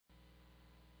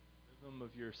rhythm of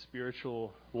your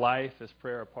spiritual life? Is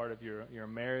prayer a part of your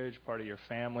marriage, part of your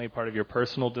family, part of your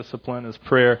personal discipline? Is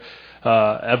prayer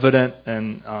evident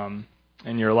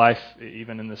in your life,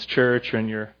 even in this church or in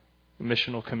your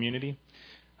missional community?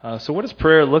 So what does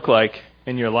prayer look like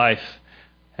in your life?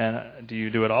 And do you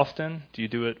do it often? Do you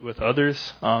do it with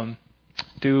others?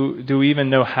 Do we even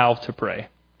know how to pray?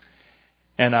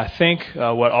 And I think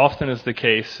what often is the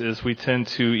case is we tend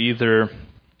to either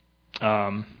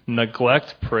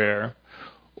neglect prayer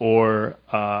or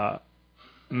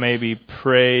maybe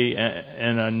pray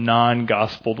in a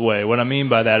non-gospeled way. What I mean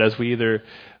by that is we either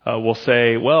will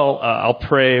say, I'll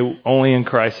pray only in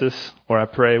crisis, or I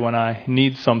pray when I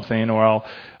need something, or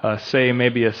I'll say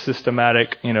maybe a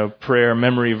systematic, prayer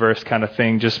memory verse kind of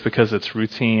thing just because it's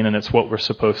routine and it's what we're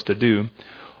supposed to do.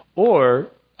 Or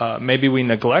maybe we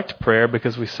neglect prayer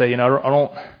because we say, I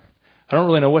don't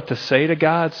really know what to say to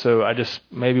God, so I just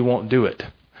maybe won't do it.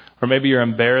 Or maybe you're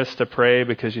embarrassed to pray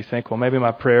because you think, maybe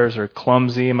my prayers are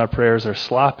clumsy, my prayers are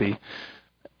sloppy.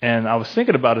 And I was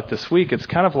thinking about it this week. It's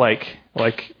kind of like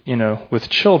with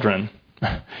children.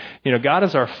 God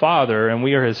is our Father, and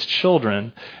we are His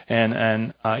children.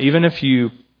 And even if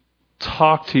you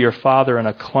talk to your Father in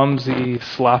a clumsy,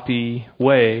 sloppy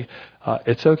way,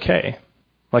 it's okay.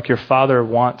 Like your Father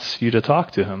wants you to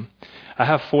talk to Him. I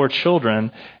have 4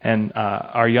 children, and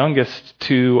our youngest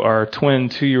 2 are twin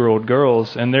 2-year-old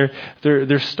girls, and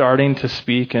they're starting to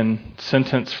speak in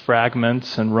sentence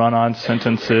fragments and run-on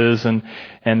sentences, and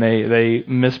they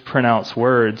mispronounce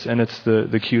words, and it's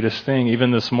the cutest thing.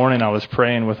 Even this morning, I was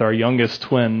praying with our youngest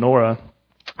twin, Nora.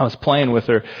 I was playing with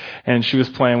her, and she was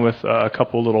playing with a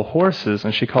couple little horses,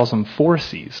 and she calls them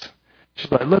Forcies. She's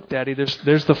like, "Look, Daddy,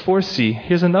 there's the 4C.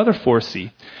 Here's another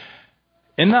 4C."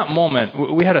 In that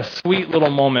moment, we had a sweet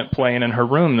little moment playing in her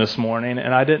room this morning,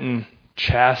 and I didn't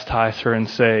chastise her and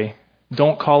say,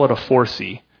 "Don't call it a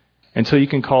 4C until you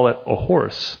can call it a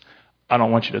horse. I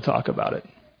don't want you to talk about it."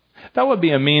 That would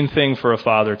be a mean thing for a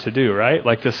father to do, right?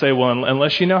 Like to say,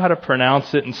 unless you know how to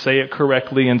pronounce it and say it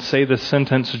correctly and say the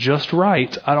sentence just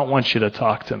right, I don't want you to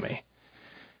talk to me.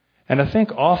 And I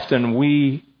think often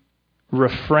we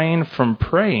refrain from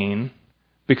praying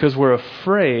because we're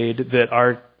afraid that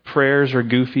our prayers are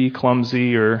goofy,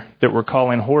 clumsy, or that we're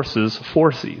calling horses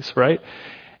 4Cs, right?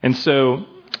 And so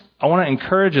I want to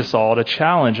encourage us all to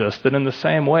challenge us that in the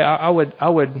same way, I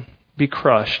would be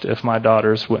crushed if my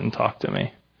daughters wouldn't talk to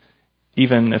me,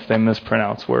 even if they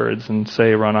mispronounce words and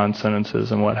say run-on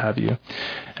sentences and what have you.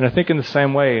 And I think in the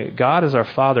same way, God is our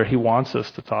Father. He wants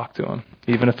us to talk to Him,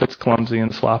 even if it's clumsy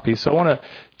and sloppy. So I want to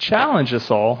challenge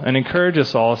us all and encourage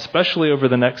us all, especially over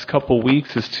the next couple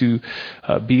weeks, is to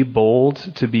be bold,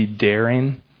 to be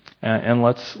daring, and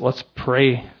let's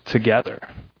pray together,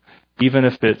 even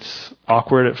if it's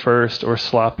awkward at first or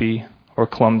sloppy or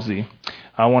clumsy.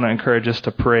 I want to encourage us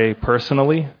to pray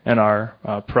personally in our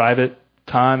private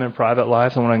time and private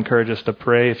lives. I want to encourage us to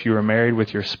pray if you are married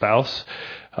with your spouse.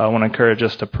 I want to encourage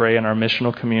us to pray in our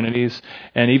missional communities.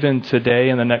 And even today,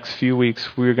 in the next few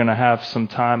weeks, we're going to have some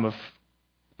time of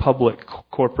public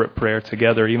corporate prayer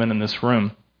together, even in this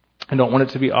room. I don't want it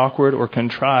to be awkward or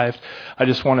contrived. I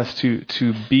just want us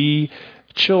to be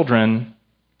children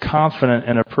confident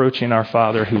in approaching our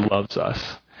Father who loves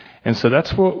us. And so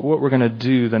that's what we're going to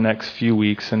do the next few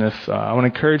weeks. And if I want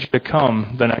to encourage you to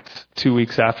come the next 2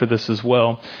 weeks after this as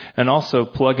well, and also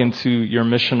plug into your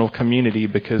missional community,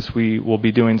 because we will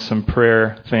be doing some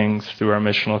prayer things through our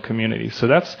missional community. So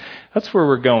that's where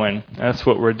we're going. That's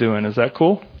what we're doing. Is that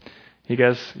cool? You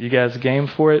guys game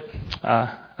for it?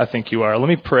 I think you are. Let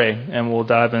me pray, and we'll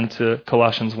dive into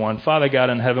Colossians 1. Father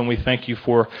God in heaven, we thank you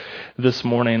for this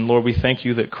morning. Lord, we thank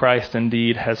you that Christ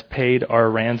indeed has paid our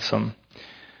ransom.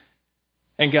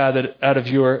 And God, that out of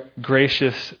your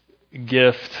gracious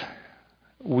gift,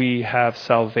 we have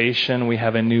salvation, we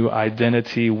have a new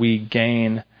identity, we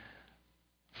gain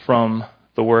from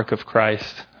the work of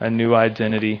Christ, a new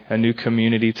identity, a new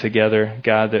community together.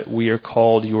 God, that we are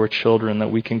called your children,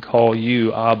 that we can call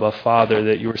you Abba, Father,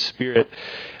 that your Spirit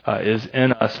is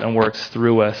in us and works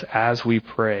through us as we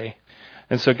pray.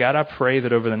 And so, God, I pray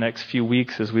that over the next few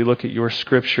weeks, as we look at your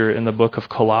scripture in the book of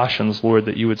Colossians, Lord,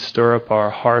 that you would stir up our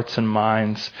hearts and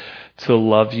minds to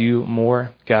love you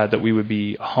more. God, that we would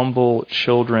be humble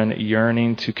children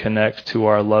yearning to connect to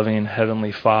our loving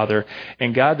Heavenly Father.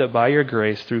 And God, that by your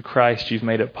grace, through Christ, you've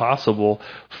made it possible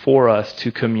for us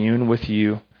to commune with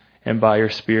you and by your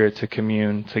Spirit to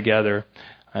commune together.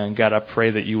 And God, I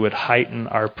pray that you would heighten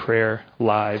our prayer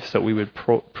lives, that we would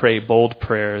pray bold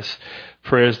prayers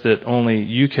that only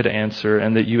you could answer,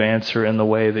 and that you answer in the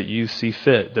way that you see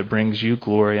fit, that brings you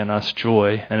glory and us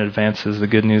joy and advances the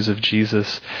good news of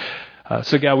Jesus.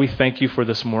 So God, we thank you for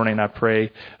this morning. I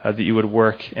pray that you would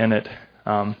work in it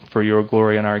for your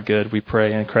glory and our good. We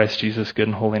pray in Christ Jesus' good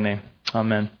and holy name.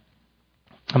 Amen.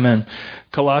 Amen.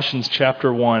 Colossians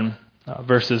chapter 1,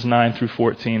 verses 9 through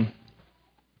 14.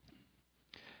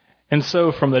 And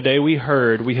so from the day we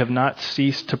heard, we have not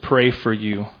ceased to pray for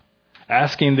you,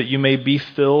 asking that you may be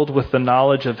filled with the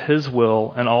knowledge of his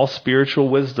will and all spiritual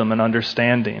wisdom and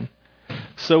understanding,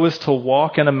 so as to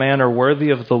walk in a manner worthy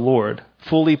of the Lord,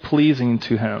 fully pleasing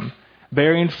to him,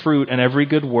 bearing fruit in every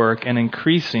good work and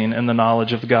increasing in the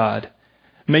knowledge of God.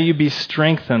 May you be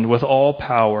strengthened with all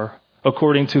power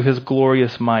according to his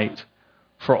glorious might,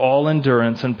 for all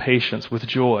endurance and patience with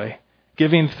joy,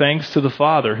 giving thanks to the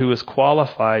Father who has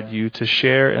qualified you to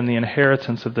share in the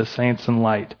inheritance of the saints in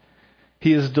light.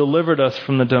 He has delivered us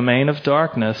from the domain of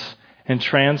darkness and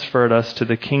transferred us to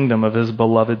the kingdom of his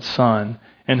beloved Son,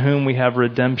 in whom we have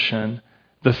redemption,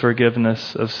 the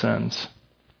forgiveness of sins.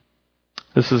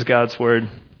 This is God's word.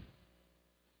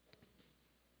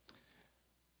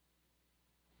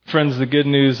 Friends, the good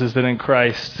news is that in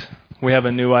Christ we have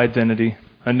a new identity,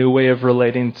 a new way of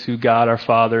relating to God our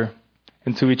Father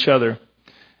and to each other.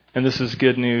 And this is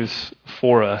good news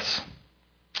for us.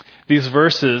 These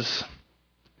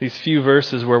few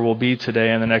verses where we'll be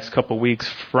today in the next couple of weeks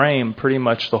frame pretty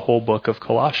much the whole book of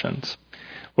Colossians,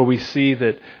 where we see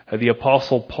that the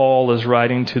Apostle Paul is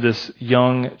writing to this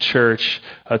young church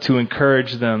to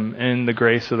encourage them in the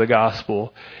grace of the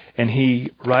gospel. And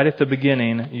he, right at the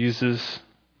beginning, uses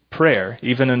prayer.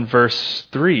 Even in verse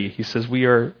 3, he says, we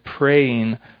are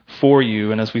praying for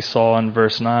you. And as we saw in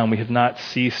verse 9, we have not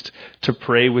ceased to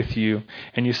pray with you.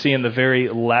 And you see in the very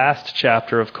last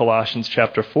chapter of Colossians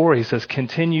chapter 4, he says,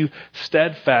 continue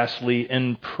steadfastly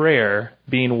in prayer,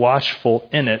 being watchful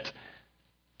in it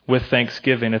with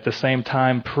thanksgiving. At the same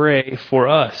time, pray for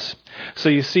us. So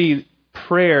you see,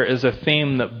 prayer is a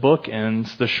theme that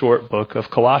bookends the short book of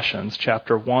Colossians,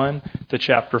 chapter 1 to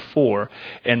chapter 4.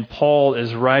 And Paul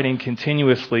is writing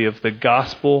continuously of the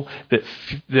gospel that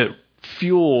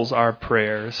fuels our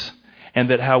prayers,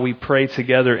 and that how we pray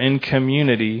together in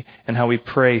community and how we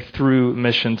pray through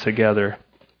mission together.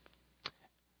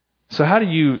 So how do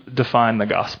you define the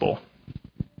gospel?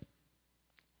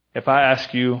 If I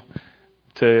ask you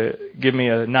to give me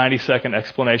a 90-second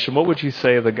explanation, what would you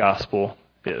say the gospel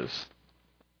is?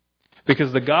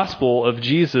 Because the gospel of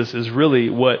Jesus is really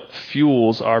what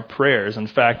fuels our prayers. In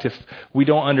fact, if we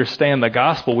don't understand the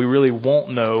gospel, we really won't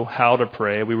know how to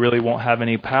pray. We really won't have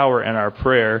any power in our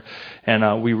prayer.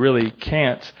 And we really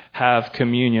can't have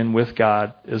communion with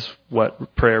God, is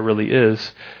what prayer really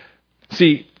is.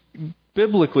 See,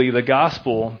 biblically, the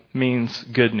gospel means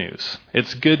good news.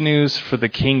 It's good news for the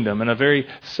kingdom. In a very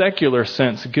secular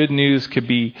sense, good news could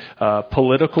be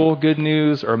political good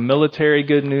news or military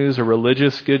good news or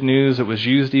religious good news. It was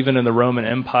used even in the Roman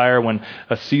Empire. When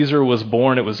a Caesar was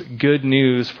born, it was good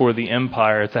news for the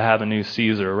empire to have a new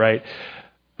Caesar, right?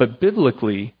 But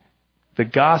biblically, the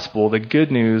gospel, the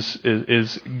good news,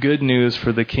 is good news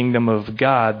for the kingdom of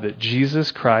God that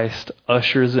Jesus Christ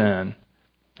ushers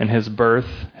in his birth,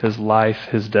 his life,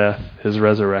 his death, his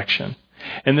resurrection.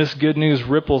 And this good news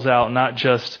ripples out not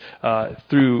just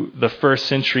through the first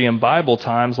century in Bible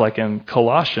times like in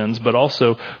Colossians, but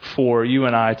also for you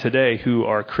and I today who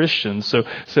are Christians.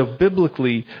 So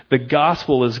biblically, the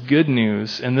gospel is good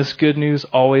news, and this good news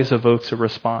always evokes a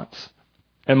response.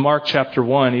 In Mark chapter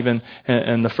 1, even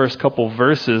in the first couple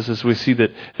verses, as we see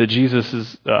that Jesus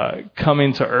is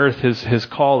coming to earth, his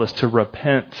call is to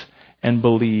repent and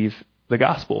believe the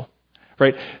gospel,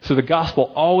 right? So the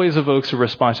gospel always evokes a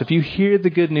response. If you hear the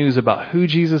good news about who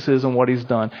Jesus is and what he's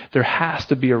done, there has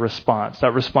to be a response.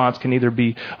 That response can either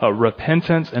be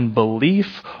repentance and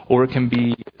belief, or it can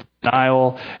be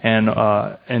denial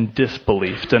and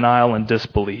disbelief. Denial and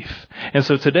disbelief. And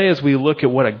so today, as we look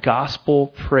at what a gospel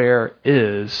prayer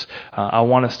is, I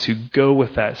want us to go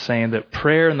with that, saying that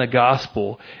prayer in the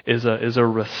gospel is a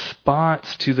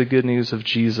response to the good news of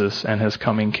Jesus and his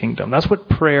coming kingdom. That's what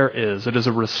prayer is. It is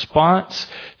a response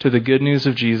to the good news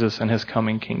of Jesus and his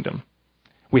coming kingdom.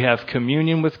 We have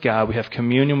communion with God. We have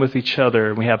communion with each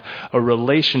other. We have a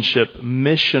relationship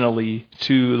missionally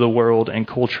to the world and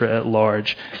culture at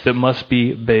large that must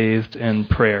be bathed in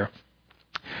prayer.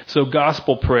 So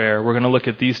gospel prayer, we're going to look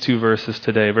at these two verses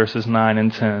today, verses 9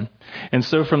 and 10. And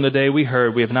so from the day we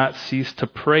heard, we have not ceased to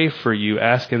pray for you,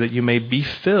 asking that you may be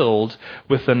filled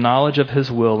with the knowledge of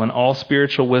his will and all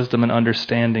spiritual wisdom and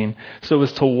understanding, so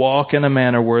as to walk in a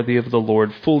manner worthy of the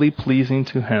Lord, fully pleasing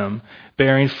to him,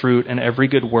 bearing fruit in every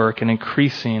good work and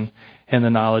increasing in the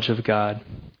knowledge of God.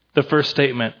 The first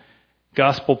statement,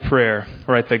 gospel prayer,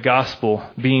 right? The gospel,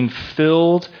 being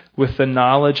filled with the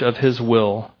knowledge of his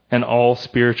will and all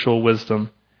spiritual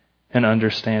wisdom and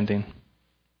understanding.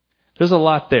 There's a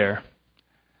lot there.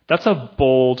 That's a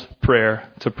bold prayer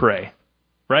to pray,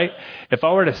 right? If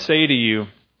I were to say to you,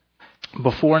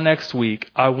 before next week,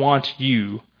 I want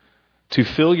you to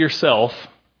fill yourself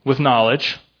with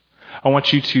knowledge. I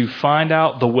want you to find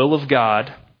out the will of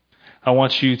God. I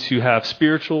want you to have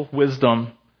spiritual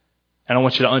wisdom, and I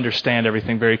want you to understand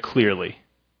everything very clearly.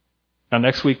 Now,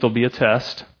 next week there'll be a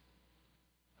test.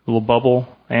 A little bubble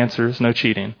answers, no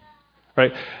cheating,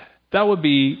 right? That would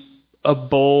be a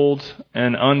bold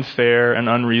and unfair and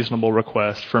unreasonable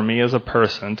request for me as a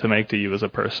person to make to you as a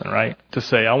person, right? To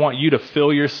say, I want you to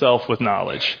fill yourself with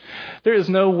knowledge. There is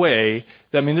no way.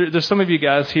 There's some of you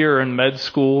guys here are in med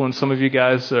school, and some of you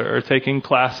guys are taking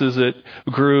classes at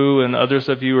GRU, and others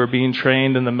of you are being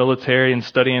trained in the military and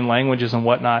studying languages and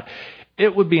whatnot.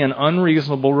 It would be an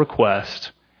unreasonable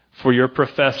request for your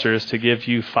professors to give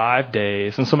you 5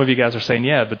 days. And some of you guys are saying,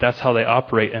 yeah, but that's how they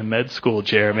operate in med school,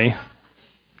 Jeremy.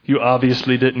 You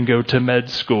obviously didn't go to med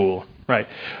school, right?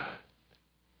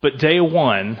 But day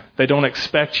one, they don't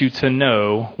expect you to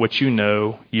know what you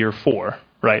know year 4,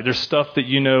 right? There's stuff that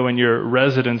you know in your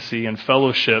residency and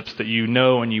fellowships that you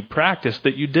know and you practice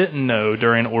that you didn't know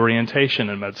during orientation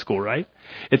in med school, right?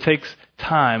 It takes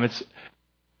time. It's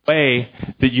a way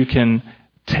that you can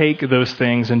take those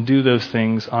things and do those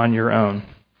things on your own.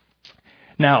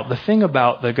 Now, the thing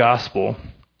about the gospel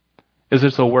is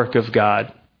it's a work of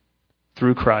God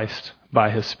through Christ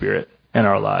by His Spirit in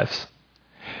our lives.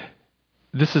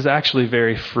 This is actually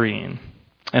very freeing.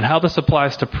 And how this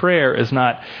applies to prayer is I'm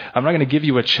not going to give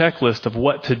you a checklist of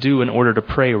what to do in order to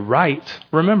pray right.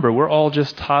 Remember, we're all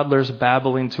just toddlers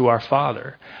babbling to our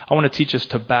Father. I want to teach us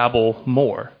to babble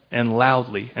more and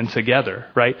loudly and together,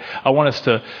 right? I want us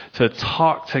to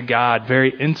talk to God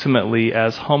very intimately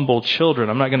as humble children.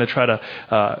 I'm not going to try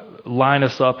to line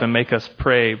us up and make us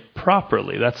pray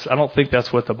properly. I don't think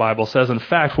that's what the Bible says. In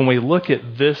fact, when we look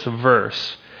at this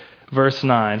verse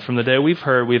 9, from the day we've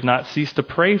heard, we have not ceased to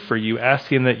pray for you,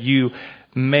 asking that you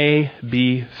may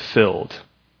be filled.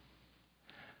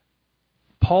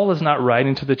 Paul is not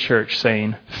writing to the church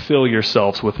saying, fill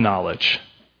yourselves with knowledge.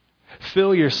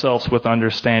 Fill yourselves with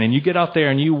understanding. You get out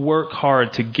there and you work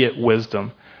hard to get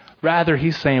wisdom. Rather,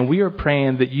 he's saying we are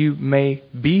praying that you may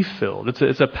be filled.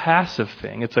 It's a passive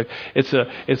thing.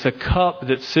 It's a cup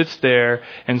that sits there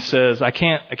and says, I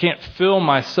can't fill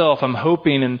myself. I'm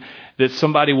hoping that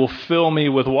somebody will fill me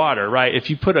with water, right? If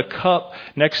you put a cup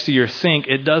next to your sink,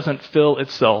 it doesn't fill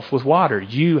itself with water.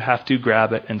 You have to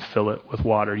grab it and fill it with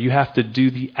water. You have to do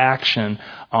the action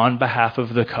on behalf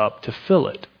of the cup to fill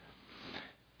it.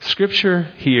 Scripture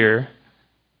here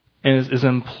is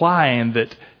implying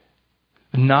that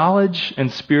knowledge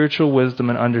and spiritual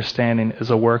wisdom and understanding is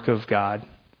a work of God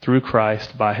through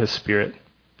Christ by His Spirit.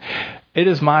 It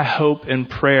is my hope and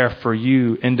prayer for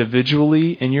you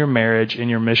individually, in your marriage, in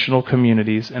your missional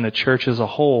communities, and the church as a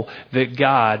whole, that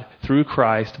God, through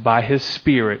Christ, by His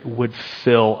Spirit, would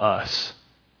fill us.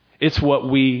 It's what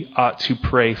we ought to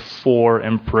pray for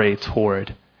and pray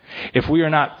toward. If we are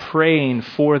not praying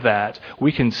for that,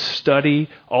 we can study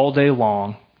all day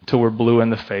long till we're blue in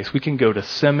the face. We can go to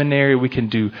seminary, we can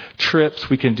do trips,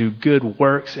 we can do good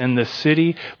works in the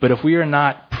city, but if we are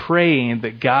not praying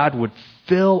that God would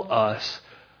fill us,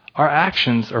 our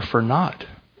actions are for naught.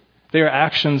 They are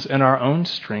actions in our own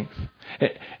strength.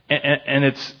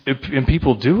 And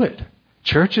people do it.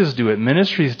 Churches do it.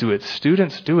 Ministries do it.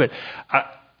 Students do it.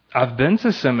 I've been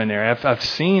to seminary. I've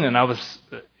seen, and I was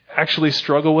actually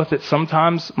struggle with it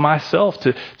sometimes myself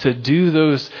to do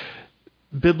those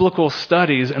biblical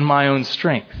studies in my own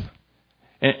strength.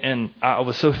 And I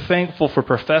was so thankful for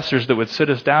professors that would sit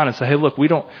us down and say, hey, look,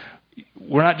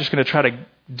 we're not just going to try to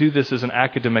do this as an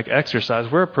academic exercise.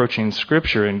 We're approaching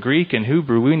Scripture in Greek and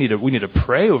Hebrew. We need to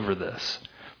pray over this.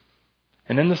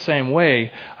 And in the same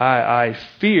way, I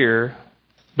fear,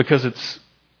 because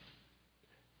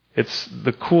it's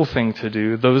the cool thing to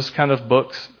do. Those kind of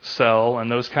books sell, and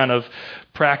those kind of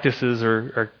practices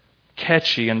are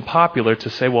catchy and popular to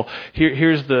say, well,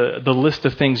 here's the list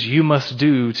of things you must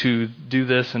do to do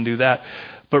this and do that.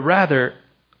 But rather,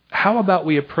 how about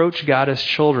we approach God as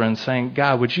children saying,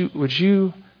 God, would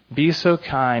you be so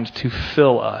kind to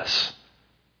fill us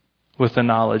with the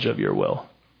knowledge of your will?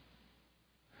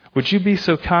 Would you be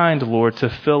so kind, Lord, to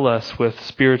fill us with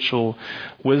spiritual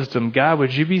wisdom? God,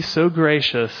 would you be so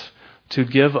gracious to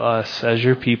give us, as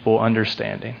your people,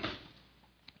 understanding?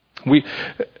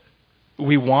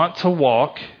 We want to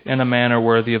walk in a manner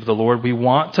worthy of the Lord. We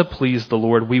want to please the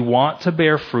Lord. We want to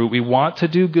bear fruit. We want to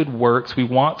do good works. We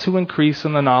want to increase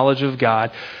in the knowledge of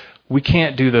God. We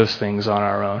can't do those things on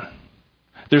our own.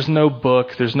 There's no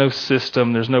book, there's no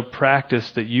system, there's no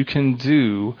practice that you can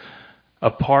do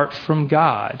apart from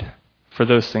God for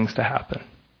those things to happen.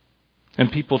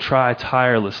 And people try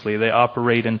tirelessly. They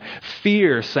operate in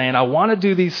fear, saying, I want to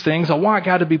do these things. I want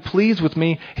God to be pleased with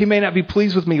me. He may not be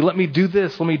pleased with me. Let me do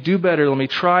this. Let me do better. Let me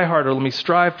try harder. Let me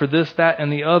strive for this, that,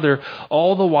 and the other,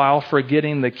 all the while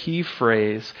forgetting the key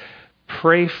phrase,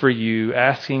 pray for you,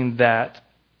 asking that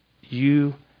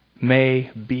you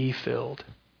may be filled.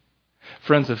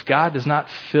 Friends, if God does not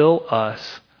fill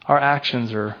us, our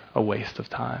actions are a waste of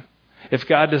time. If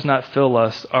God does not fill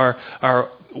us, our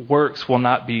works will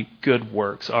not be good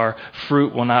works. Our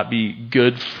fruit will not be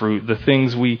good fruit.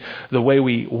 The way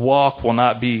we walk will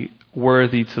not be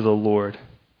worthy to the Lord.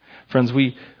 Friends,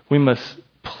 we must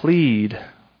plead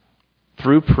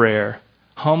through prayer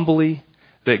humbly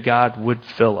that God would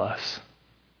fill us.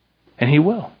 And He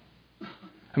will.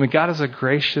 I mean, God is a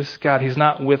gracious God. He's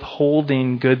not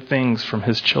withholding good things from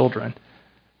His children.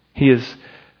 He is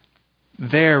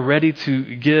there ready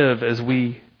to give as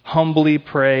we humbly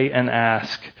pray and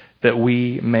ask that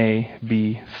we may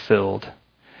be filled.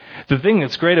 The thing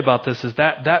that's great about this is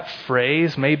that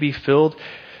phrase, may be filled.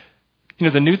 You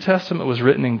know, the New Testament was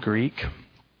written in Greek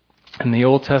and the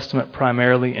Old Testament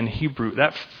primarily in Hebrew.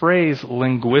 That phrase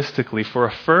linguistically for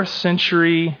a first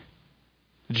century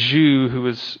Jew who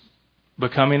was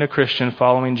becoming a Christian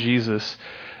following Jesus,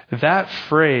 that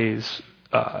phrase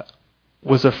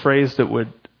was a phrase that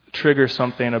would trigger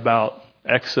something about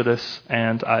Exodus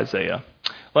and Isaiah.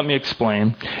 Let me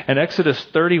explain. In Exodus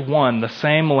 31, the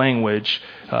same language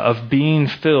of being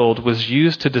filled was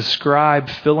used to describe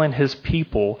filling His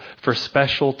people for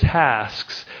special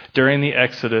tasks during the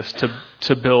Exodus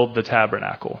to build the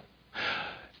tabernacle.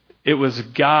 It was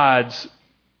God's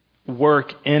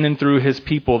work in and through His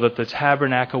people that the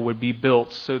tabernacle would be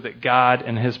built so that God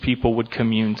and His people would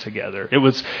commune together. It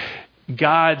was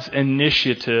God's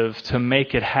initiative to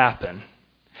make it happen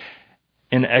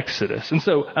in Exodus. And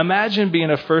so imagine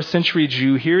being a first century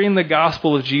Jew, hearing the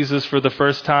gospel of Jesus for the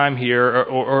first time here,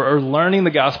 or learning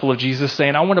the gospel of Jesus,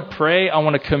 saying, I want to pray, I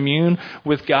want to commune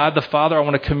with God the Father, I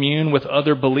want to commune with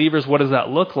other believers. What does that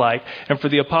look like? And for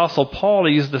the Apostle Paul to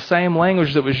use the same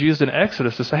language that was used in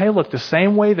Exodus to say, hey, look, the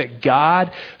same way that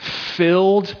God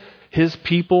filled His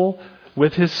people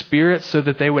with His Spirit so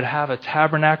that they would have a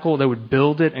tabernacle, they would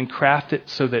build it and craft it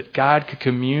so that God could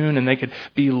commune and they could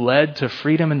be led to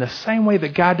freedom. In the same way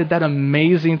that God did that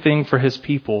amazing thing for His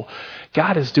people,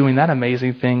 God is doing that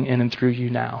amazing thing in and through you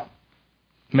now.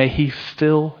 May He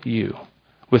fill you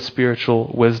with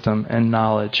spiritual wisdom and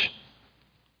knowledge.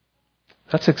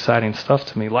 That's exciting stuff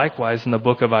to me. Likewise, in the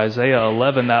book of Isaiah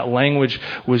 11, that language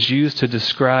was used to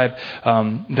describe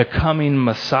the coming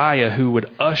Messiah who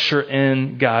would usher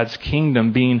in God's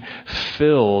kingdom, being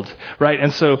filled, right?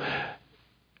 And so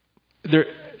there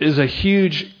is a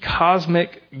huge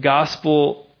cosmic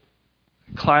gospel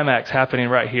climax happening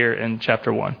right here in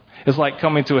chapter 1. It's like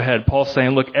coming to a head. Paul's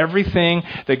saying, look, everything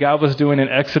that God was doing in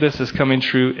Exodus is coming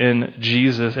true in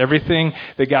Jesus. Everything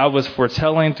that God was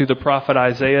foretelling through the prophet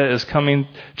Isaiah is coming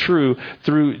true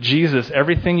through Jesus.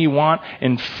 Everything you want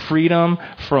in freedom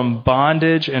from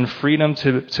bondage and freedom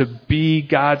to be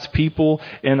God's people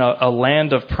in a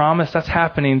land of promise, that's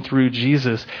happening through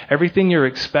Jesus. Everything you're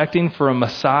expecting for a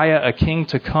Messiah, a king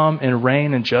to come and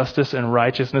reign in justice and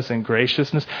righteousness and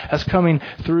graciousness, that's coming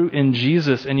through in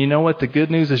Jesus. And you know what? The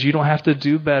good news is you don't have to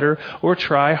do better or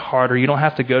try harder. You don't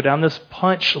have to go down this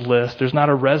punch list. There's not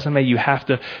a resume you have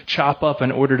to chop up in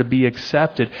order to be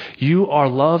accepted. You are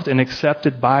loved and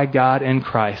accepted by God in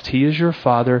Christ. He is your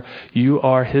Father. You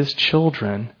are His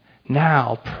children.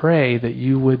 Now pray that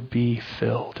you would be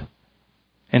filled.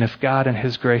 And if God in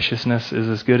His graciousness is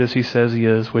as good as He says He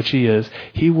is, which He is,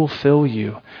 He will fill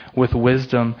you with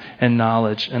wisdom and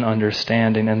knowledge and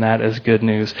understanding. And that is good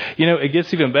news. You know, it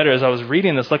gets even better. As I was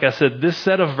reading this, like I said, this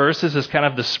set of verses is kind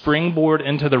of the springboard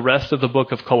into the rest of the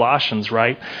book of Colossians,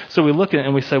 right? So we look at it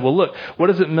and we say, well, look, what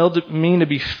does it mean to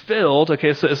be filled?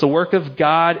 Okay, so it's the work of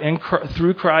God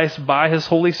through Christ by His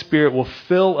Holy Spirit will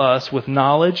fill us with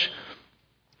knowledge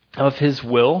of His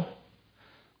will,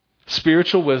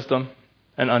 spiritual wisdom,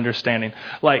 and understanding.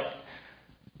 Like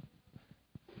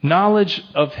knowledge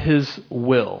of His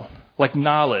will. Like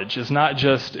knowledge is not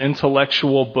just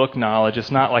intellectual book knowledge. It's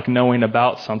not like knowing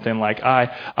about something. Like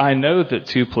I know that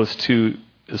 2 + 2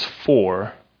 is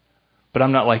 4, but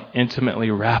I'm not like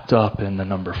intimately wrapped up in the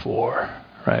number 4,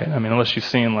 right? I mean, unless you've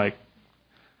seen like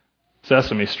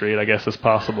Sesame Street, I guess it's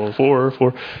possible. 4,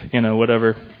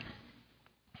 whatever.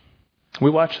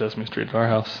 We watch Sesame Street at our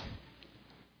house.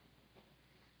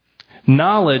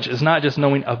 Knowledge is not just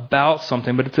knowing about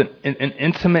something, but it's an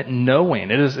intimate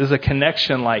knowing. It is a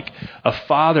connection like a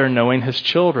father knowing his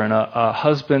children, a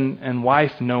husband and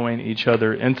wife knowing each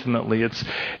other intimately.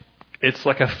 It's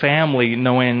like a family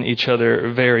knowing each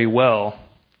other very well.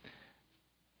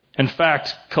 In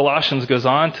fact, Colossians goes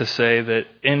on to say that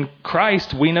in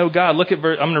Christ we know God. Look at I'm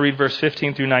going to read verse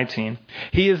 15 through 19.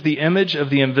 He is the image of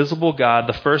the invisible God,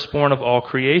 the firstborn of all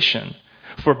creation.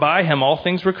 For by him all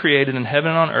things were created in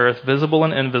heaven and on earth, visible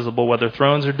and invisible, whether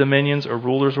thrones or dominions or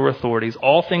rulers or authorities.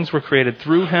 All things were created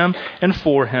through him and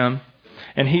for him.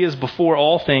 And he is before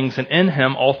all things, and in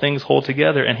him all things hold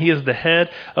together. And he is the head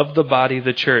of the body,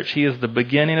 the church. He is the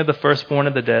beginning of the firstborn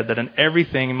of the dead, that in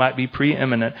everything he might be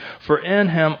preeminent. For in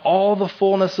him all the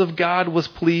fullness of God was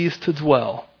pleased to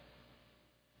dwell.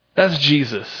 That's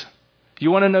Jesus.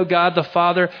 You want to know God the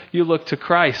Father? You look to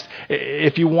Christ.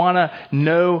 If you want to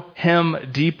know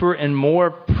him deeper and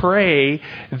more, pray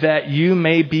that you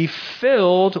may be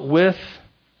filled with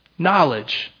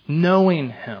knowledge, knowing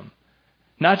him.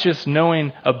 Not just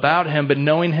knowing about him, but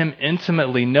knowing him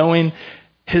intimately, knowing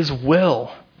his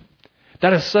will.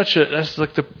 That's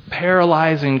like the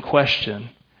paralyzing question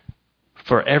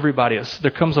for everybody. There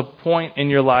comes a point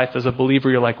in your life as a believer,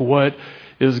 you're like, what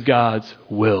is God's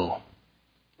will?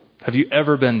 Have you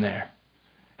ever been there?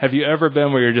 Have you ever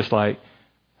been where you're just like,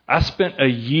 I spent a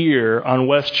year on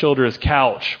Wes Childress'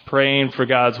 couch praying for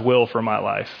God's will for my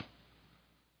life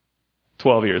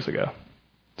 12 years ago.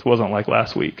 It wasn't like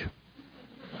last week.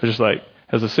 I was just like,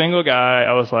 as a single guy,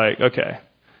 I was like, okay,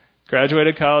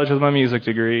 graduated college with my music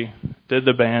degree, did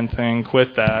the band thing,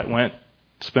 quit that,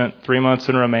 spent 3 months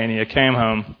in Romania, came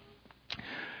home.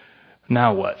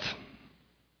 Now what?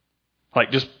 Like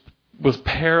just was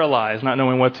paralyzed, not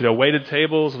knowing what to do. I waited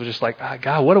tables, was just like,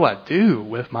 God, what do I do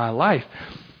with my life?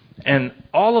 And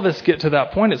all of us get to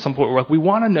that point at some point where we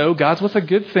want to know what's a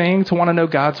good thing to want to know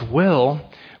God's will,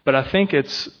 but I think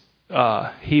it's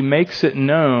he makes it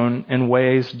known in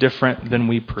ways different than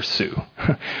we pursue.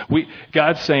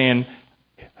 God's saying,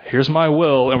 here's my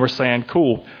will, and we're saying,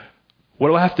 cool, what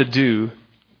do I have to do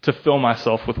to fill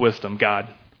myself with wisdom, God?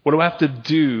 What do I have to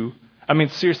do? I mean,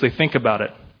 seriously, think about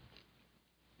it.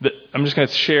 I'm just going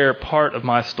to share part of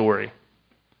my story,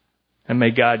 and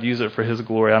may God use it for his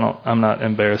glory. I'm not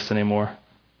embarrassed anymore.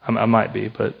 I might be,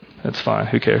 but it's fine.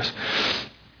 Who cares?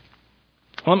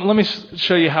 Let me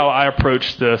show you how I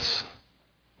approach this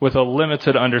with a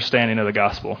limited understanding of the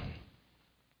gospel.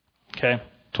 Okay,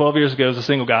 12 years ago as a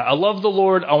single guy. I love the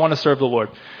Lord. I want to serve the Lord.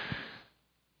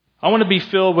 I want to be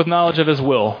filled with knowledge of his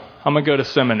will. I'm going to go to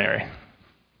seminary.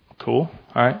 Cool.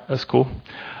 All right, that's cool.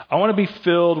 I want to be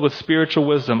filled with spiritual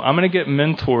wisdom. I'm going to get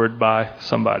mentored by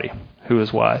somebody who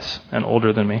is wise and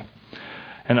older than me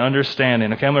and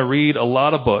understanding. Okay, I'm going to read a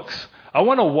lot of books. I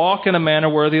want to walk in a manner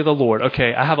worthy of the Lord.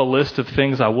 Okay, I have a list of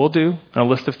things I will do and a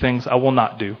list of things I will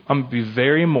not do. I'm going to be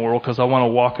very moral because I want to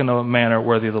walk in a manner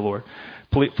worthy of the Lord,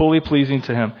 fully pleasing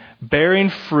to him. Bearing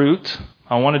fruit,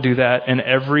 I want to do that in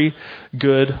every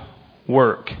good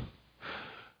work.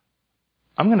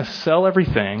 I'm going to sell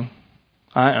everything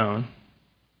I own,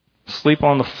 sleep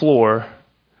on the floor,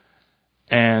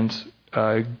 and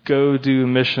go do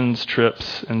missions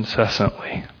trips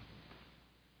incessantly.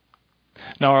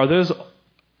 Now,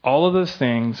 all of those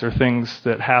things are things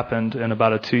that happened in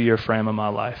about a 2-year frame of my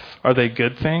life. Are they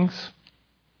good things?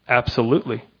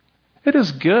 Absolutely. It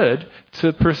is good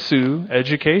to pursue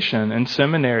education and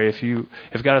seminary.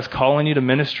 If God is calling you to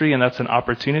ministry and that's an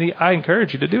opportunity, I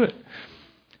encourage you to do it.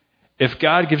 If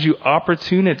God gives you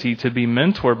opportunity to be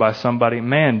mentored by somebody,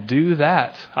 man, do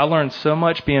that. I learned so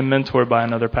much being mentored by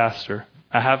another pastor.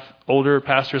 I have older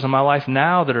pastors in my life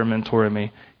now that are mentoring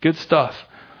me. Good stuff.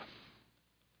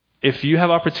 If you have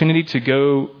opportunity to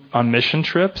go on mission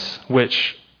trips,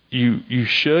 which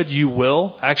you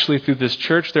will. Actually, through this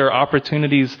church, there are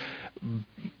opportunities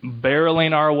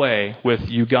barreling our way with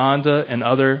Uganda and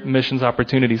other missions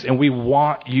opportunities, and we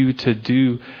want you to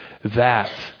do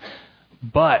that.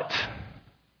 But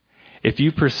if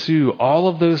you pursue all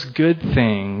of those good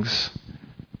things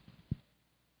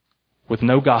with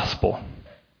no gospel,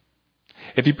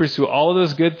 if you pursue all of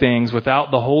those good things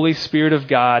without the Holy Spirit of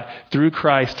God through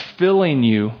Christ filling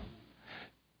you,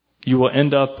 you will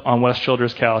end up on Wes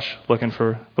Childress' couch looking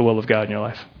for the will of God in your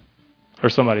life, or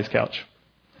somebody's couch.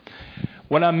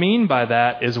 What I mean by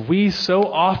that is we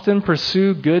so often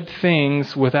pursue good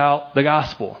things without the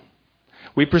gospel.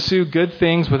 We pursue good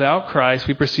things without Christ.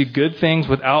 We pursue good things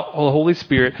without the Holy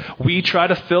Spirit. We try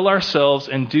to fill ourselves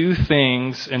and do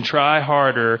things and try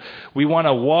harder. We want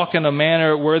to walk in a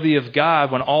manner worthy of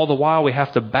God when all the while we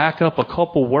have to back up a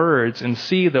couple words and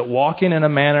see that walking in a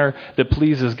manner that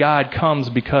pleases God comes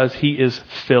because He is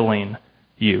filling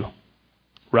you.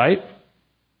 Right?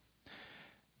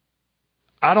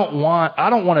 I don't want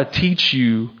to teach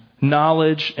you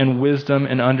knowledge and wisdom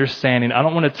and understanding. I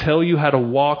don't want to tell you how to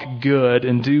walk good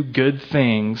and do good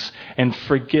things and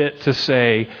forget to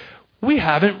say, we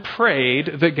haven't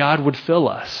prayed that God would fill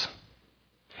us.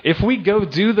 If we go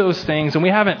do those things and we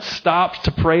haven't stopped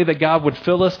to pray that God would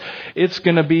fill us, it's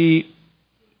going to be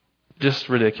just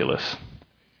ridiculous.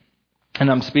 And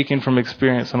I'm speaking from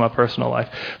experience in my personal life.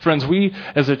 Friends, we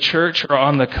as a church are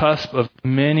on the cusp of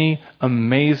many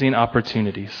amazing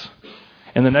opportunities.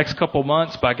 In the next couple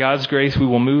months, by God's grace, we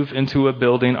will move into a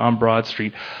building on Broad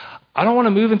Street. I don't want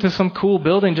to move into some cool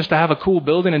building just to have a cool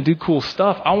building and do cool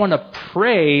stuff. I want to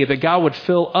pray that God would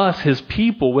fill us, His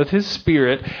people, with His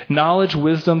Spirit, knowledge,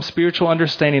 wisdom, spiritual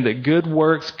understanding, that good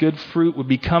works, good fruit would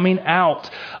be coming out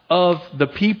of the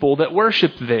people that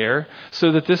worship there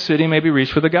so that this city may be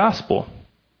reached with the gospel.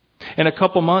 In a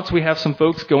couple months, we have some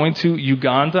folks going to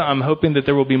Uganda. I'm hoping that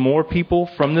there will be more people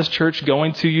from this church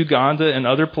going to Uganda and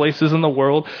other places in the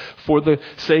world for the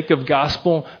sake of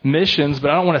gospel missions. But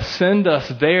I don't want to send us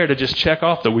there to just check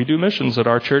off that we do missions at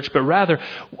our church. But rather,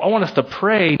 I want us to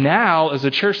pray now as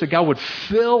a church that God would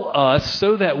fill us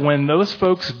so that when those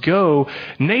folks go,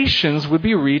 nations would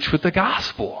be reached with the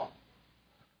gospel.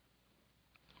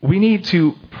 We need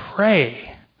to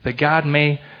pray that God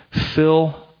may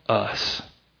fill us.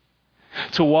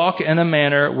 To walk in a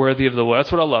manner worthy of the Lord.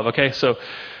 That's what I love, okay? So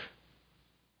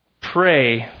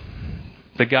pray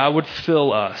that God would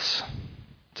fill us.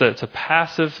 It's a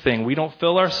passive thing. We don't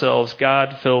fill ourselves.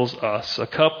 God fills us. A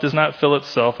cup does not fill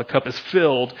itself. A cup is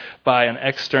filled by an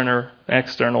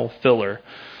external filler.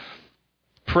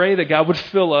 Pray that God would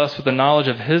fill us with the knowledge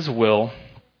of His will,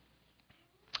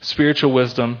 spiritual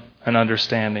wisdom, and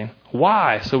understanding.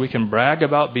 Why? So we can brag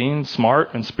about being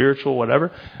smart and spiritual, whatever?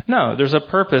 No, there's a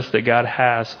purpose that God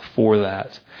has for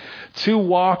that. To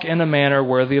walk in a manner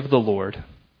worthy of the Lord,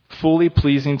 fully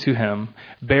pleasing to Him,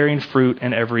 bearing fruit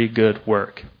in every good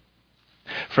work.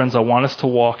 Friends, I want us to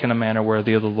walk in a manner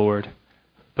worthy of the Lord,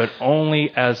 but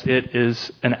only as it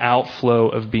is an outflow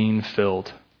of being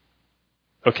filled.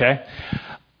 Okay?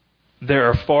 There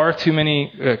are far too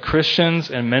many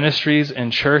Christians and ministries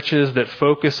and churches that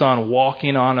focus on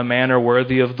walking on a manner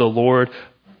worthy of the Lord,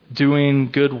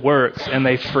 doing good works, and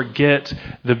they forget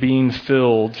the being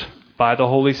filled by the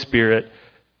Holy Spirit,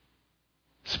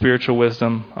 spiritual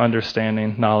wisdom,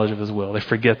 understanding, knowledge of His will. They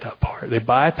forget that part. They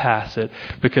bypass it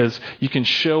because you can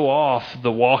show off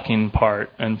the walking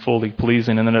part and fully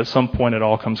pleasing, and then at some point it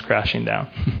all comes crashing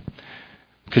down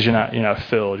because you're not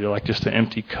filled. You're like just an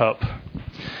empty cup.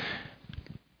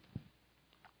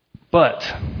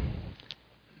 But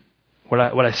what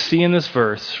I see in this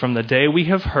verse, from the day we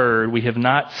have heard, we have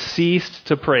not ceased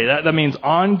to pray. That means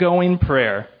ongoing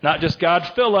prayer. Not just God,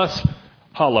 fill us,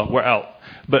 holla, we're out.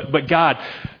 But God,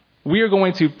 we are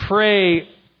going to pray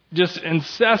just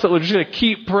incessantly. We're just going to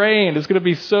keep praying. It's going to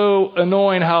be so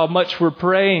annoying how much we're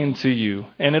praying to you.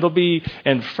 And it'll be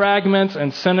in fragments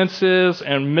and sentences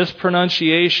and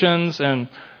mispronunciations and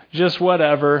just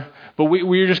whatever. But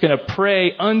we are just going to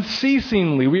pray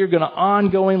unceasingly. We are going to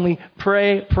ongoingly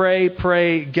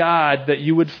pray, God, that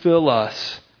you would fill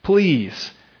us,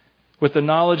 please, with the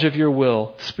knowledge of your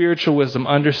will, spiritual wisdom,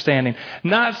 understanding.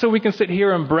 Not so we can sit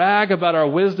here and brag about our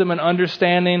wisdom and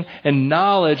understanding and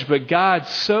knowledge, but God,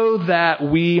 so that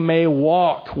we may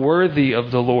walk worthy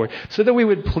of the Lord, so that we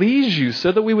would please you,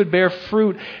 so that we would bear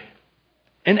fruit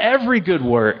in every good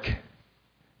work.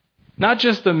 Not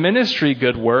just the ministry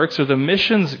good works or the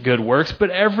missions good works, but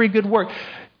every good work.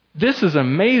 This is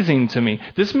amazing to me.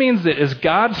 This means that as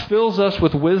God fills us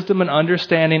with wisdom and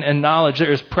understanding and knowledge,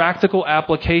 there is practical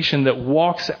application that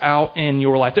walks out in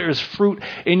your life. There is fruit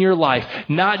in your life,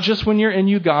 not just when you're in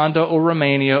Uganda or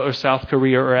Romania or South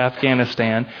Korea or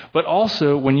Afghanistan, but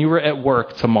also when you were at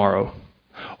work tomorrow,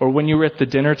 or when you were at the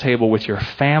dinner table with your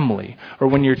family, or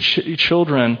when your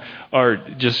children are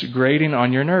just grating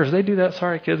on your nerves. They do that.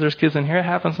 Sorry, kids. There's kids in here. It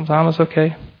happens sometimes. It's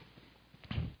okay.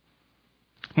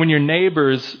 When your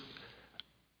neighbors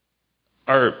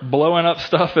are blowing up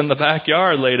stuff in the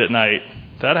backyard late at night.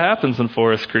 That happens in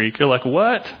Forest Creek. You're like,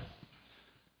 what?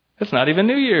 It's not even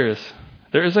New Year's.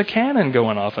 There is a cannon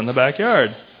going off in the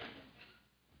backyard.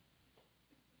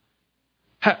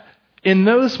 In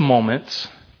those moments,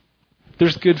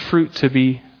 there's good fruit to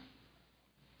be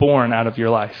born out of your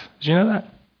life. Did you know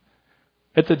that?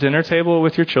 at the dinner table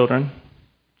with your children,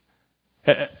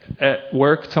 at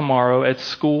work tomorrow, at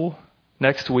school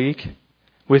next week,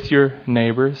 with your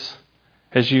neighbors,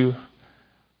 as you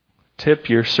tip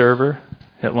your server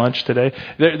at lunch today.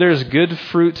 There's good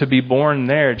fruit to be born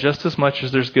there just as much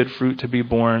as there's good fruit to be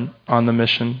born on the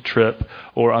mission trip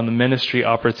or on the ministry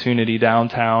opportunity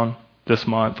downtown this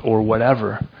month or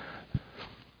whatever.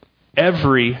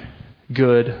 Every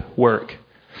good work.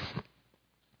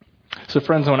 So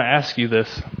friends, I want to ask you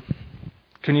this.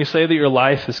 Can you say that your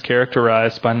life is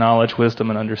characterized by knowledge, wisdom,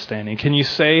 and understanding? Can you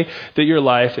say that your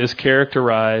life is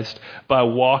characterized by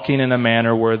walking in a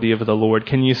manner worthy of the Lord?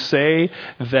 Can you say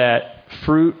that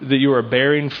you are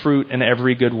bearing fruit in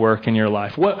every good work in your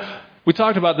life? We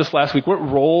talked about this last week. What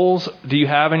roles do you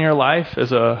have in your life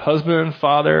as a husband,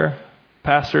 father,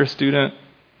 pastor, student,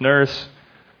 nurse,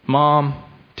 mom,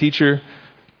 teacher?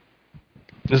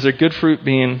 Is there good fruit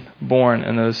being born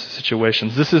in those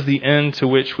situations? This is the end to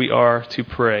which we are to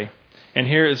pray. And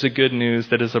here is the good news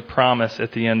that is a promise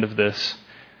at the end of this.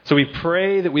 So we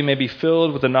pray that we may be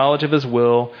filled with the knowledge of His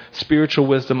will, spiritual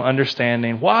wisdom,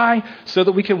 understanding. Why? So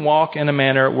that we can walk in a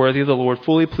manner worthy of the Lord,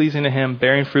 fully pleasing to Him,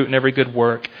 bearing fruit in every good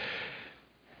work.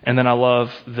 And then I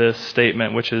love this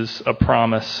statement, which is a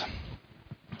promise.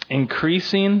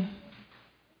 Increasing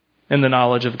in the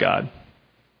knowledge of God.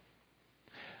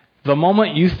 The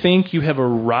moment you think you have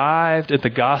arrived at the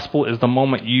gospel is the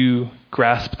moment you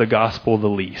grasp the gospel the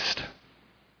least.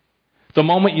 The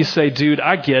moment you say, dude,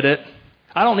 I get it.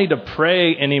 I don't need to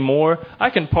pray anymore.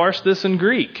 I can parse this in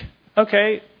Greek.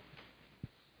 Okay.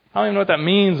 I don't even know what that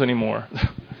means anymore.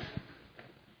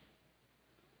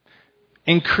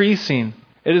 Increasing.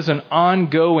 It is an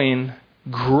ongoing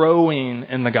growing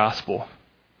in the gospel.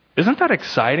 Isn't that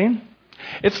exciting?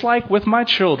 It's like with my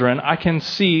children, I can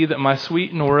see that my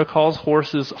sweet Nora calls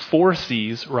horses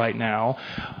 4Cs right now,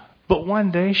 but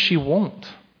one day she won't.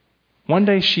 One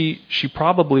day she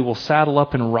probably will saddle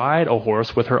up and ride a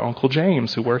horse with her Uncle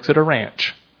James, who works at a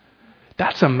ranch.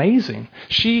 That's amazing.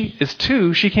 She is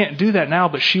 2. She can't do that now,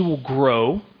 but she will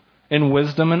grow in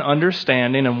wisdom and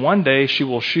understanding, and one day she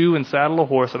will shoe and saddle a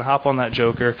horse and hop on that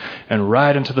joker and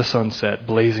ride into the sunset,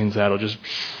 blazing saddle, just,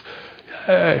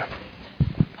 hey.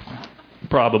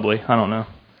 Probably. I don't know.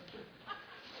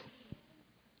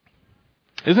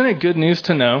 Isn't it good news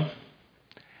to know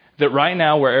that right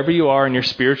now, wherever you are in your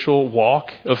spiritual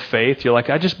walk of faith, you're like,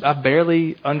 I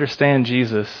barely understand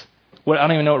Jesus. I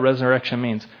don't even know what resurrection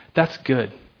means. That's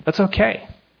good. That's okay.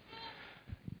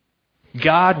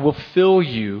 God will fill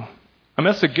you. I mean,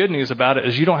 that's the good news about it,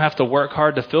 is you don't have to work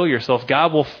hard to fill yourself.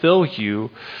 God will fill you,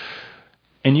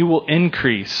 and you will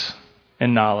increase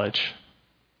in knowledge.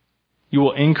 You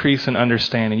will increase in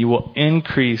understanding. You will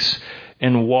increase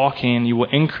in walking. You will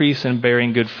increase in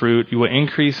bearing good fruit. You will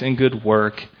increase in good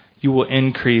work. You will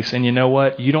increase. And you know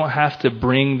what? You don't have to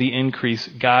bring the increase.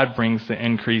 God brings the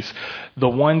increase. The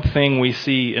one thing we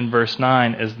see in verse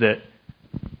 9 is that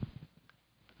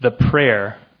the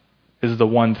prayer is the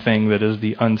one thing that is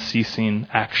the unceasing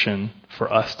action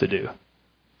for us to do.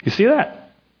 You see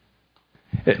that?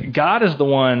 God is the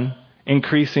one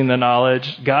increasing the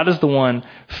knowledge. God is the one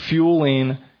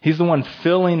fueling. He's the one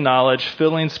filling knowledge,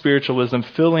 filling spiritualism,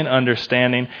 filling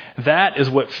understanding. That is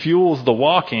what fuels the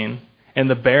walking and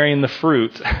the bearing the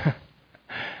fruit.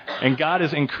 And God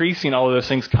is increasing all of those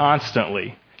things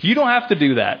constantly. You don't have to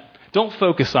do that. Don't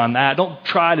focus on that. Don't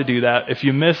try to do that. If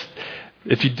you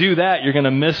do that, you're going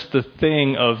to miss the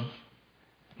thing of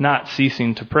not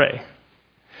ceasing to pray.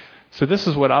 So this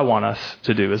is what I want us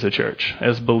to do as a church,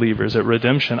 as believers at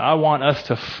Redemption. I want us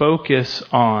to focus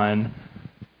on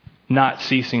not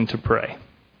ceasing to pray.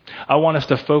 I want us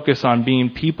to focus on being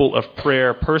people of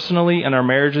prayer personally in our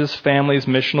marriages, families,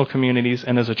 missional communities,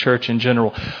 and as a church in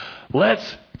general.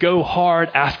 Let's go hard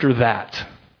after that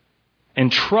and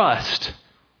trust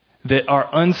that our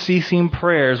unceasing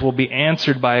prayers will be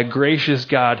answered by a gracious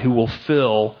God who will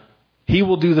fill. He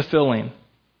will do the filling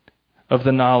of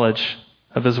the knowledge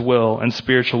of His will and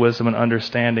spiritual wisdom and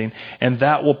understanding. And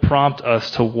that will prompt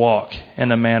us to walk in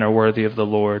a manner worthy of the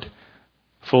Lord,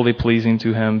 fully pleasing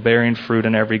to Him, bearing fruit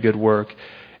in every good work.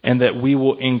 And that we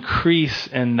will increase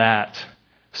in that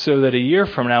so that a year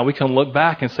from now we can look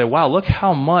back and say, wow, look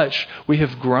how much we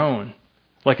have grown.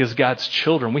 Like as God's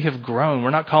children, we have grown.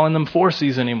 We're not calling them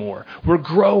 4Cs anymore. We're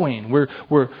growing.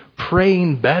 We're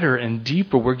praying better and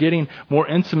deeper. We're getting more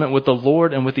intimate with the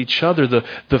Lord and with each other.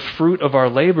 The fruit of our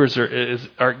labors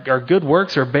our good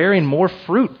works are bearing more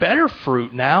fruit, better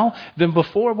fruit now than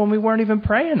before when we weren't even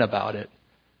praying about it.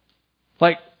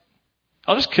 Like,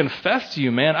 I'll just confess to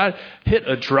you, man, I hit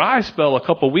a dry spell a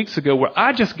couple weeks ago where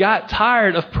I just got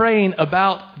tired of praying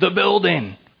about the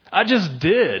building. I just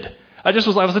did. I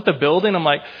was at the building. I'm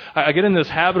like, I get in this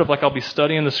habit of like, I'll be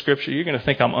studying the scripture. You're going to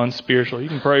think I'm unspiritual. You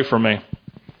can pray for me.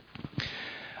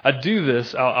 I do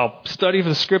this. I'll study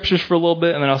the scriptures for a little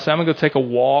bit, and then I'll say, I'm going to go take a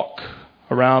walk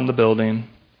around the building,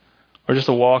 or just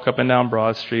a walk up and down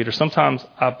Broad Street. Or sometimes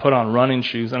I put on running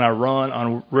shoes and I run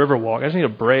on Riverwalk. I just need a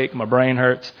break. My brain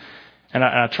hurts. And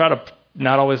I try to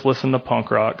not always listen to punk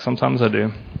rock. Sometimes I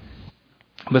do.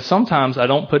 But sometimes I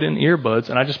don't put in earbuds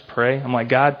and I just pray. I'm like,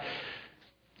 God,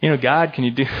 God, can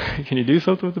you do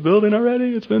something with the building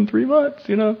already? It's been 3 months,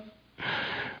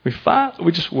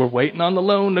 We're waiting on the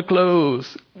loan to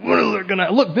close.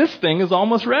 Look, this thing is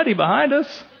almost ready behind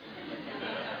us.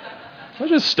 I'll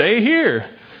just stay here.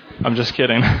 I'm just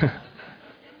kidding.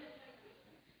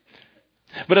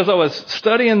 But as I was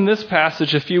studying this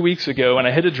passage a few weeks ago, and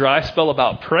I hit a dry spell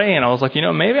about praying, I was like,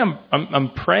 maybe I'm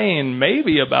praying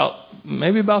maybe about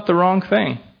the wrong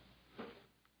thing.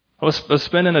 I was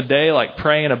spending a day like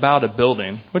praying about a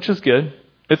building, which is good.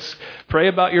 It's pray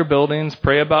about your buildings,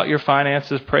 pray about your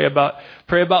finances, pray about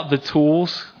the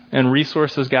tools and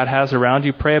resources God has around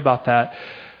you. Pray about that.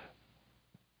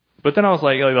 But then I was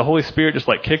like the Holy Spirit just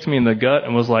like kicked me in the gut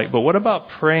and was like, but what about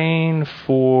praying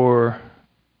for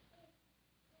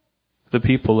the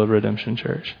people of Redemption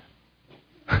Church?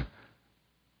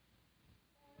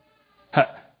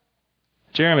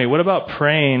 Jeremy, what about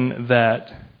praying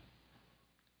that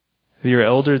your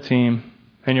elder team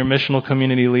and your missional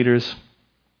community leaders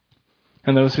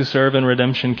and those who serve in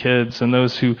Redemption Kids and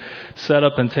those who set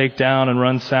up and take down and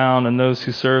run sound and those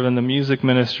who serve in the music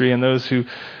ministry and those who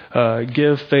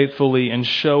give faithfully and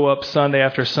show up Sunday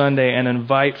after Sunday and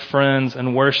invite friends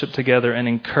and worship together and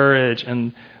encourage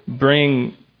and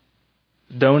bring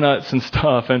donuts and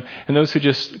stuff and those who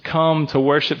just come to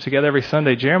worship together every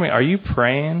Sunday. Jeremy, are you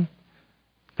praying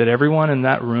that everyone in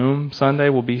that room Sunday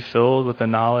will be filled with the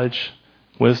knowledge,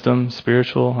 wisdom,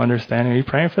 spiritual understanding? Are you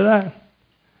praying for that? Are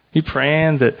you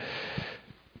praying that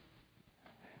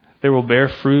they will bear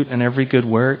fruit in every good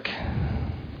work?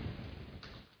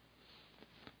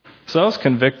 So I was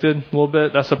convicted a little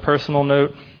bit. That's a personal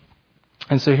note.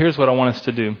 And so here's what I want us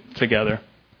to do together.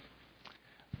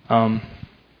 I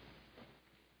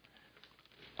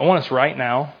want us right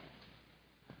now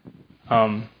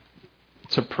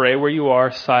to pray where you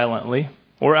are silently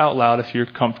or out loud if you're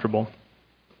comfortable.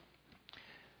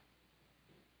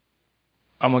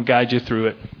 I'm going to guide you through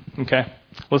it. Okay?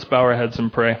 Let's bow our heads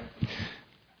and pray.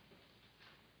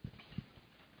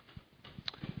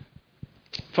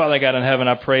 Father God in heaven,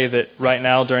 I pray that right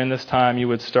now during this time you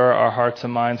would stir our hearts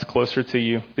and minds closer to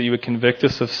you, that you would convict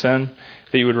us of sin,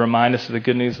 that you would remind us of the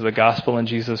good news of the gospel in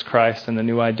Jesus Christ and the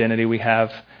new identity we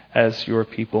have as your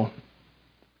people.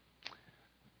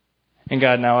 And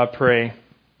God, now I pray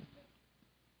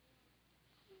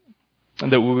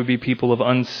that we would be people of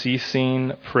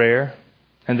unceasing prayer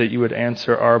and that you would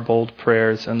answer our bold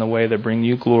prayers in the way that bring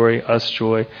you glory, us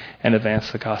joy, and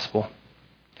advance the gospel.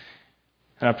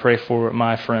 And I pray for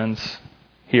my friends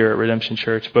here at Redemption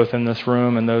Church, both in this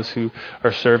room and those who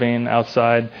are serving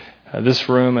outside this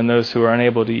room and those who are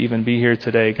unable to even be here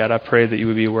today. God, I pray that you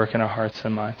would be working our hearts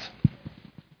and minds.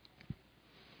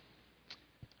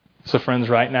 So friends,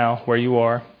 right now, where you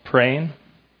are praying,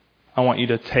 I want you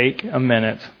to take a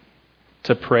minute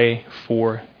to pray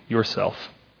for yourself.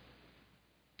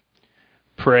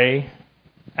 Pray,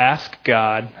 ask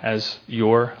God as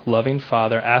your loving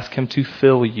Father, ask Him to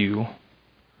fill you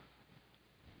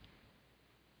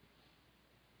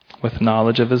with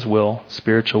knowledge of His will,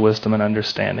 spiritual wisdom, and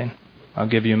understanding. I'll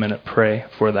give you a minute. Pray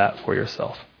for that for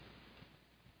yourself.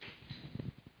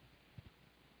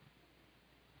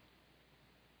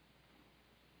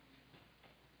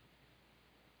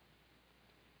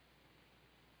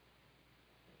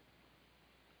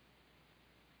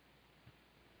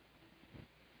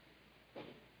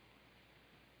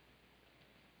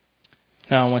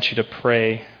 Now I want you to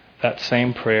pray that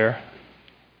same prayer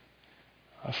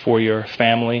for your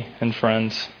family and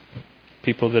friends,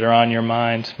 people that are on your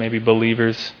mind, maybe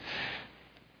believers.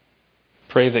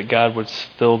 Pray that God would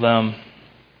fill them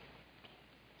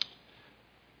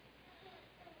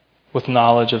with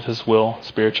knowledge of His will,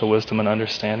 spiritual wisdom, and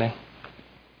understanding.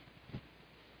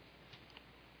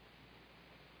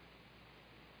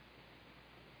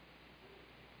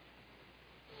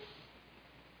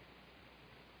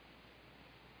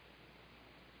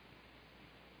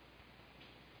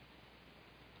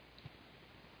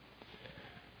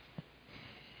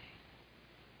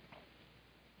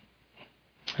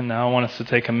 And now I want us to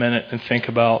take a minute and think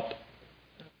about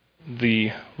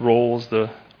the roles,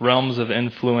 the realms of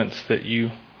influence that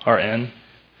you are in.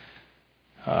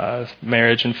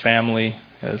 Marriage and family,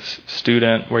 as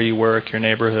student, where you work, your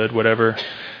neighborhood, whatever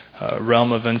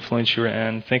realm of influence you're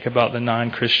in. Think about the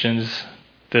non-Christians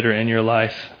that are in your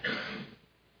life.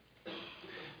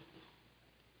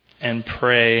 And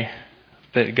pray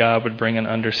that God would bring an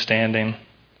understanding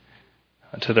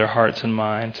to their hearts and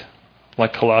minds.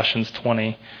 Like Colossians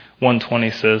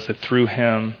 1:20 says, that through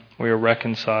him we are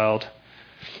reconciled,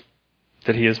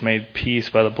 that he has made peace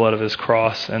by the blood of his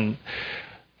cross. And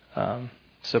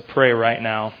so pray right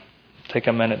now. Take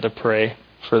a minute to pray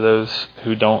for those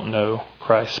who don't know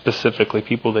Christ, specifically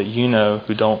people that you know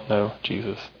who don't know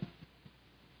Jesus.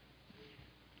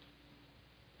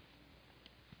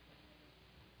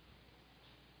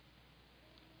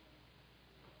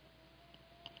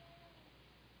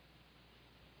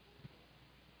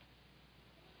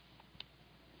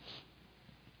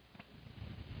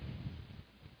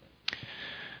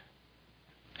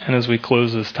 And as we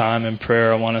close this time in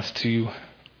prayer, I want us to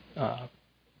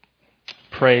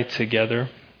pray together.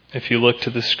 If you look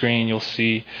to the screen, you'll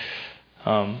see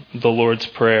the Lord's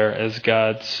Prayer as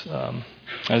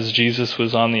Jesus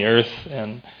was on the earth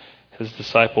and his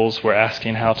disciples were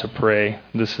asking how to pray.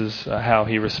 This is how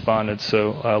he responded.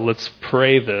 So let's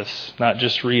pray this, not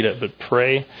just read it, but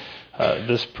pray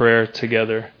this prayer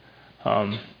together.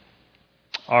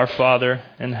 Our Father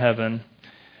in heaven,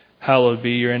 hallowed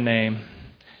be your name.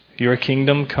 Your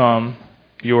kingdom come,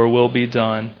 your will be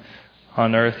done,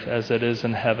 on earth as it is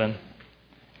in heaven.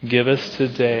 Give us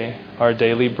today our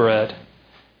daily bread.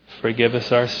 Forgive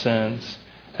us our sins,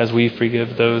 as we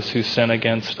forgive those who sin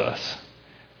against us.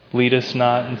 Lead us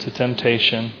not into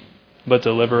temptation, but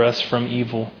deliver us from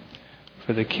evil.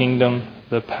 For the kingdom,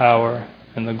 the power,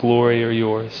 and the glory are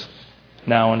yours,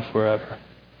 now and forever.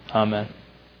 Amen.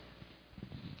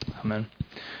 Amen.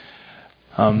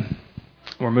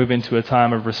 We're moving to a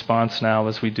time of response now,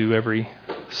 as we do every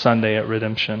Sunday at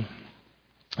Redemption.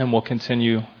 And we'll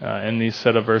continue in these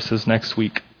set of verses next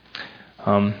week.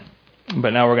 But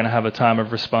now we're going to have a time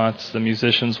of response. The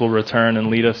musicians will return and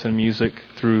lead us in music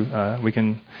through, we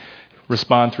can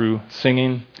respond through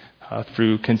singing,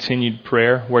 through continued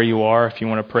prayer where you are. If you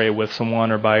want to pray with someone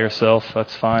or by yourself,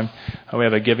 that's fine. We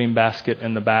have a giving basket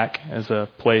in the back as a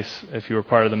place, if you were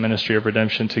part of the Ministry of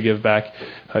Redemption, to give back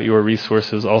your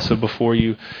resources. Also before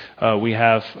you, we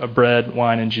have a bread,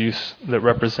 wine, and juice that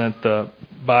represent the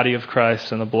body of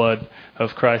Christ and the blood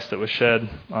of Christ that was shed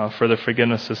for the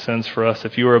forgiveness of sins for us.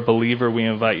 If you are a believer, we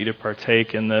invite you to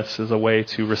partake in this as a way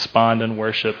to respond in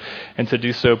worship and to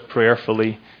do so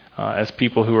prayerfully. As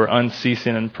people who are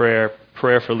unceasing in prayer,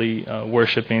 prayerfully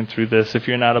worshiping through this. If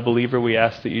you're not a believer, we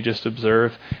ask that you just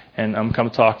observe and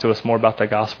come talk to us more about the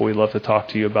gospel. We'd love to talk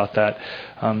to you about that.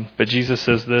 But Jesus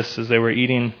says this: as they were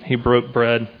eating, he broke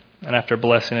bread, and after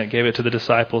blessing it, gave it to the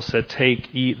disciples, said, "Take,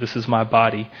 eat, this is my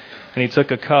body." And he took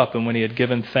a cup, and when he had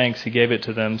given thanks, he gave it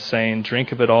to them, saying,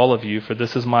 "Drink of it, all of you, for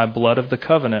this is my blood of the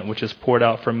covenant, which is poured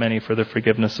out for many for the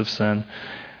forgiveness of sin.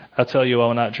 I tell you, I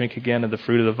will not drink again of the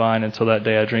fruit of the vine until that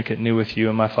day I drink it new with you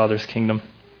in my Father's kingdom."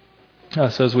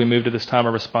 So as we move to this time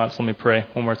of response, let me pray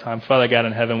one more time. Father God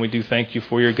in heaven, we do thank you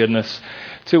for your goodness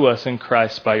to us in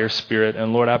Christ by your Spirit.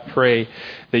 And Lord, I pray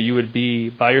that you would be,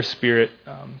 by your Spirit,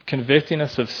 convicting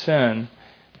us of sin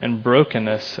and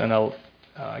brokenness and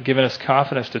giving us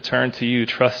confidence to turn to you,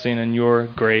 trusting in your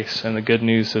grace and the good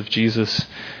news of Jesus,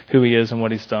 who he is and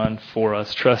what he's done for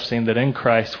us, trusting that in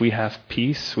Christ we have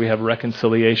peace, we have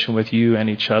reconciliation with you and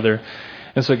each other.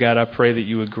 And so, God, I pray that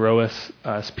you would grow us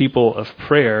as people of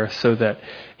prayer, so that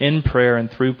in prayer and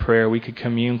through prayer we could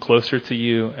commune closer to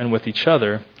you and with each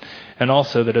other. And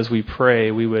also that as we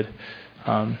pray, we would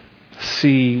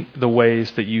see the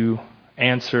ways that you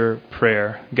answer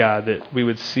prayer, God, that we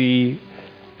would see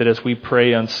that as we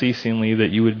pray unceasingly,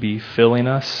 that you would be filling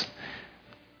us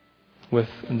with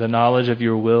the knowledge of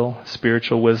your will,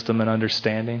 spiritual wisdom and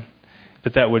understanding,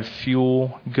 that would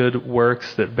fuel good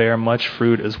works that bear much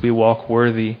fruit as we walk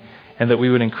worthy, and that we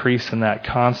would increase in that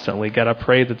constantly. God, I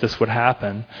pray that this would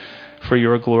happen for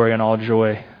your glory and all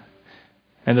joy,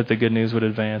 and that the good news would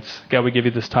advance. God, we give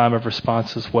you this time of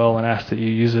response as well, and ask that you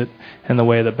use it in the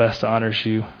way that best honors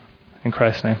you. In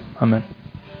Christ's name, amen.